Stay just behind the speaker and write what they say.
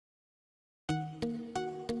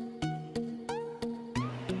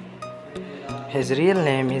His real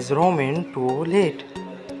name is Roman to Lit.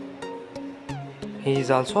 He is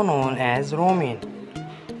also known as Roman.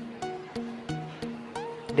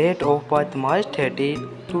 Date of birth March 30,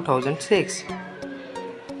 2006.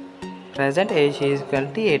 Present age he is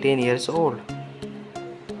currently 18 years old.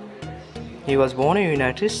 He was born in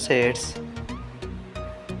United States.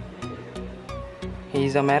 He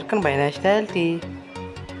is American by nationality.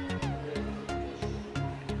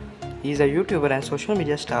 He is a YouTuber and social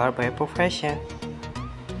media star by profession.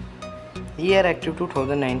 Year active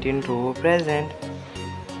 2019 to present.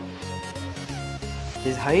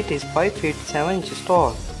 His height is 5 feet 7 inches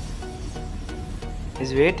tall.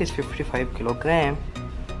 His weight is 55 kg.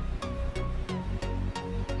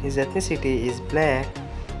 His ethnicity is black.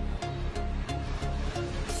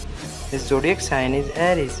 His zodiac sign is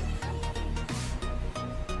Aries.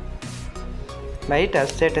 Marital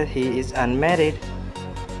status he is unmarried.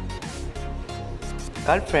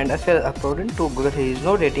 Girlfriend affair according to Google he is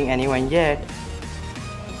not dating anyone yet.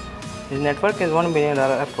 His net worth is $1 million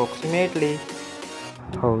approximately.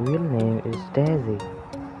 Her real name is Dezy.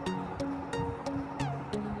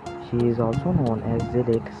 She is also known as the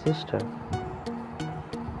Lit sister.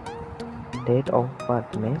 Date of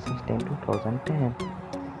birth May 16, 2010.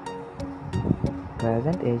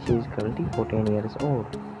 Present age she is currently 14 years old.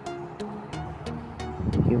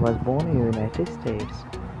 She was born in the United States.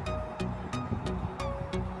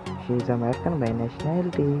 She is American by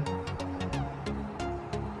nationality.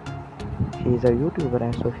 She is a YouTuber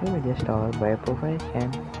and social media star by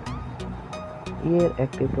profession. Year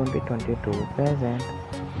active 2022 present.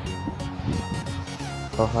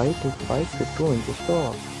 Her height is 5 feet 2 inches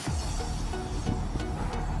tall.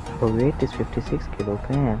 Her weight is 56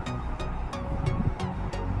 kg.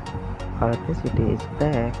 Her ethnicity is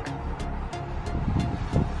black.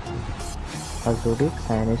 Her zodiac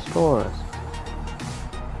sign is Taurus.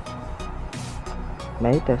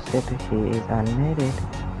 Marital status she is unmarried.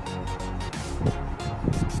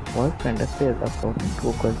 Boyfriend affair according to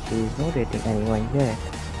Google she is not dating anyone yet.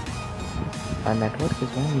 Her net worth is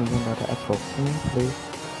 $1 million approximately.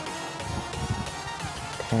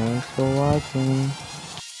 Thanks for watching.